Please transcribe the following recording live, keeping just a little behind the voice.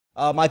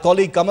My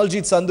colleague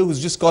Kamaljeet Sandhu,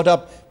 who's just caught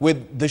up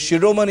with the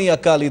Shiromani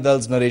Akali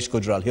Dal's Naresh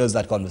Gujral. Here's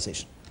that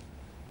conversation.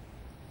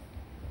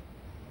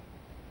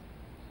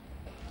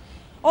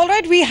 All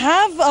right, we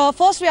have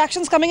first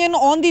reactions coming in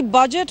on the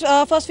budget.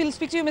 First, we'll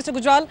speak to you, Mr.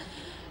 Gujral.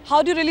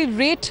 How do you really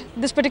rate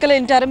this particular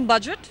interim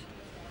budget?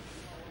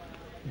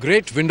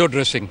 Great window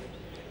dressing.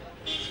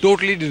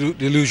 Totally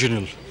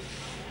delusional.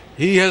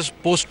 He has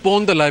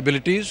postponed the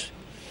liabilities.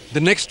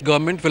 The next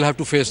government will have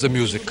to face the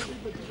music.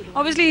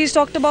 Obviously, he's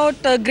talked about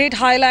great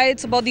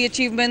highlights, about the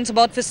achievements,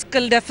 about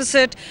fiscal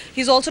deficit.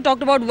 He's also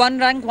talked about one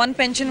rank, one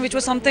pension, which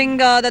was something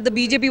that the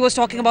BJP was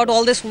talking about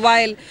all this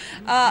while.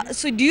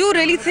 So do you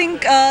really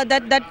think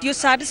that you're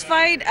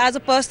satisfied as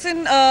a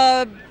person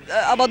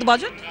about the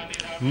budget?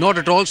 Not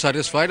at all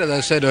satisfied. As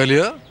I said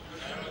earlier,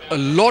 a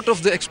lot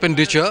of the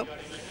expenditure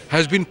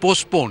has been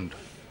postponed.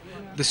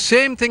 The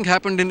same thing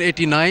happened in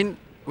 '89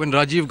 when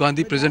Rajiv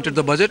Gandhi presented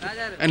the budget,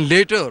 and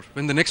later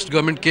when the next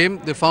government came,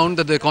 they found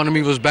that the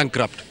economy was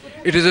bankrupt.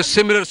 It is a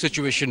similar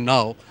situation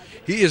now.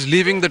 He is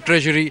leaving the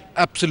treasury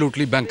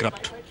absolutely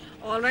bankrupt.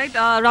 All right,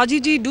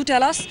 Rajiv ji, do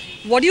tell us,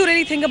 what do you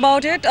really think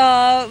about it?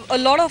 A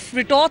lot of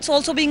retorts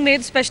also being made,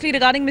 especially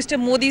regarding Mr.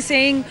 Modi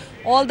saying,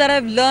 all that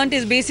I've learned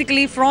is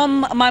basically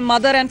from my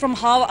mother and from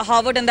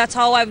Harvard, and that's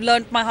how I've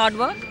learned my hard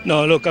work.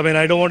 No, look, I mean,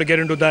 I don't want to get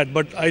into that,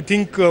 but I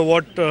think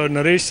what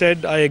Naresh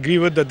said, I agree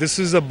with, that this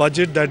is a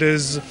budget that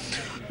is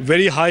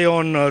very high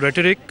on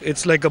rhetoric.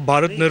 It's like a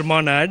Bharat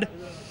Nirman ad.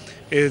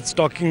 It's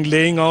talking,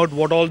 laying out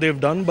what all they've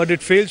done, but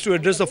it fails to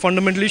address the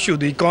fundamental issue.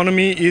 The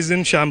economy is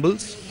in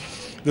shambles.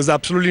 There's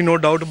absolutely no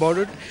doubt about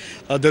it.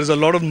 There's a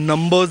lot of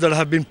numbers that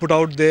have been put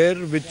out there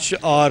which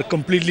are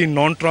completely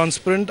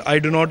non-transparent. I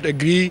do not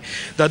agree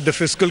that the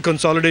fiscal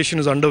consolidation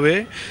is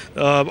underway.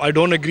 I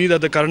don't agree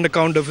that the current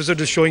account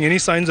deficit is showing any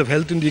signs of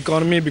health in the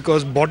economy,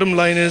 because bottom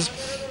line is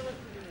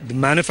the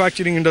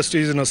manufacturing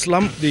industry is in a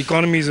slump, the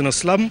economy is in a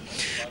slump,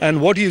 and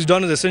what he's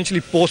done is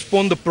essentially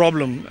postpone the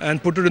problem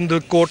and put it in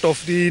the court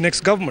of the next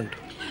government.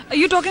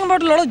 You're talking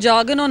about a lot of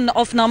jargon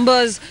of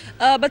numbers,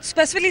 but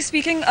specifically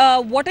speaking,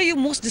 what are you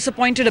most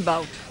disappointed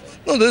about?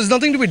 No, there's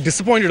nothing to be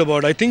disappointed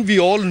about. I think we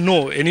all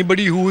know,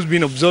 anybody who's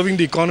been observing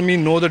the economy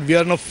know that we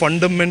are in a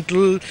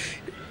fundamental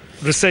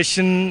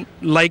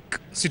recession-like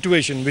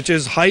situation, which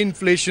is high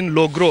inflation,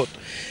 low growth.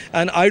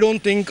 And I don't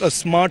think a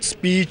smart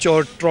speech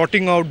or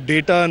trotting out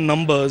data and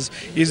numbers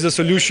is the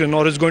solution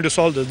or is going to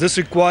solve this. This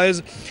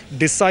requires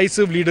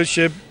decisive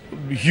leadership,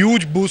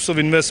 huge boosts of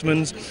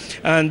investments,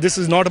 and this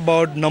is not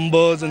about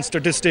numbers and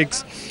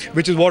statistics,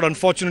 which is what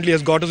unfortunately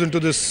has got us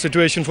into this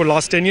situation for the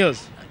last 10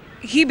 years.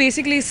 He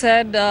basically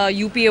said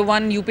UPA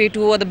 1, UPA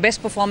 2 are the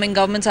best performing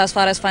governments as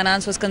far as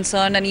finance was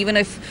concerned, and even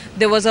if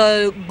there was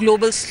a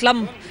global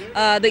slump,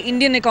 the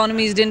Indian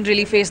economies didn't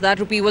really face that.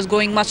 Rupee was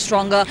going much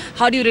stronger.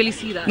 How do you really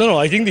see that? No,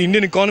 I think the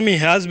Indian economy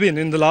has been,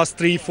 in the last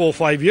 3, 4,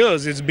 5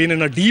 years, it's been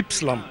in a deep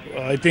slump.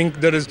 I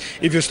think there is,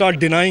 if you start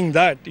denying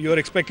that, you're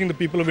expecting the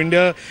people of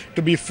India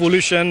to be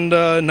foolish and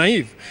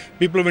naive.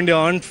 People of India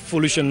aren't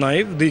foolish and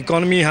naive. The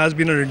economy has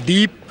been in a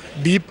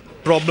deep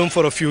problem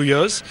for a few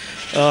years.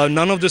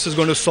 None of this is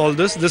going to solve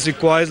this. This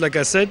requires, like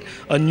I said,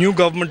 a new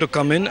government to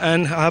come in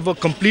and have a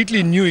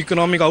completely new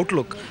economic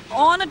outlook.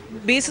 On a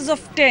basis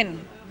of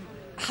 10,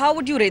 how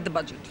would you rate the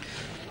budget?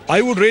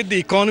 I would rate the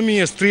economy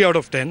as 3 out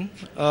of 10,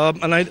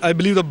 and I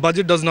believe the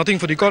budget does nothing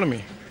for the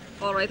economy.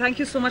 All right, thank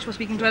you so much for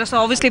speaking to us. So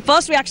obviously,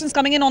 first reactions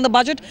coming in on the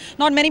budget.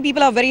 Not many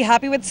people are very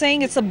happy with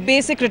saying it's a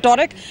basic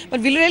rhetoric, but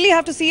we'll really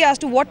have to see as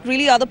to what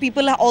really other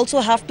people also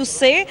have to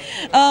say.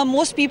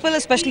 Most people,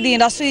 especially the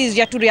industry, is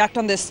yet to react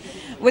on this.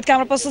 With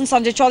camera person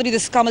Sanjay Chaudhary,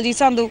 this is Kamaljeet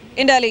Sandhu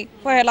in Delhi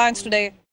for Headlines Today.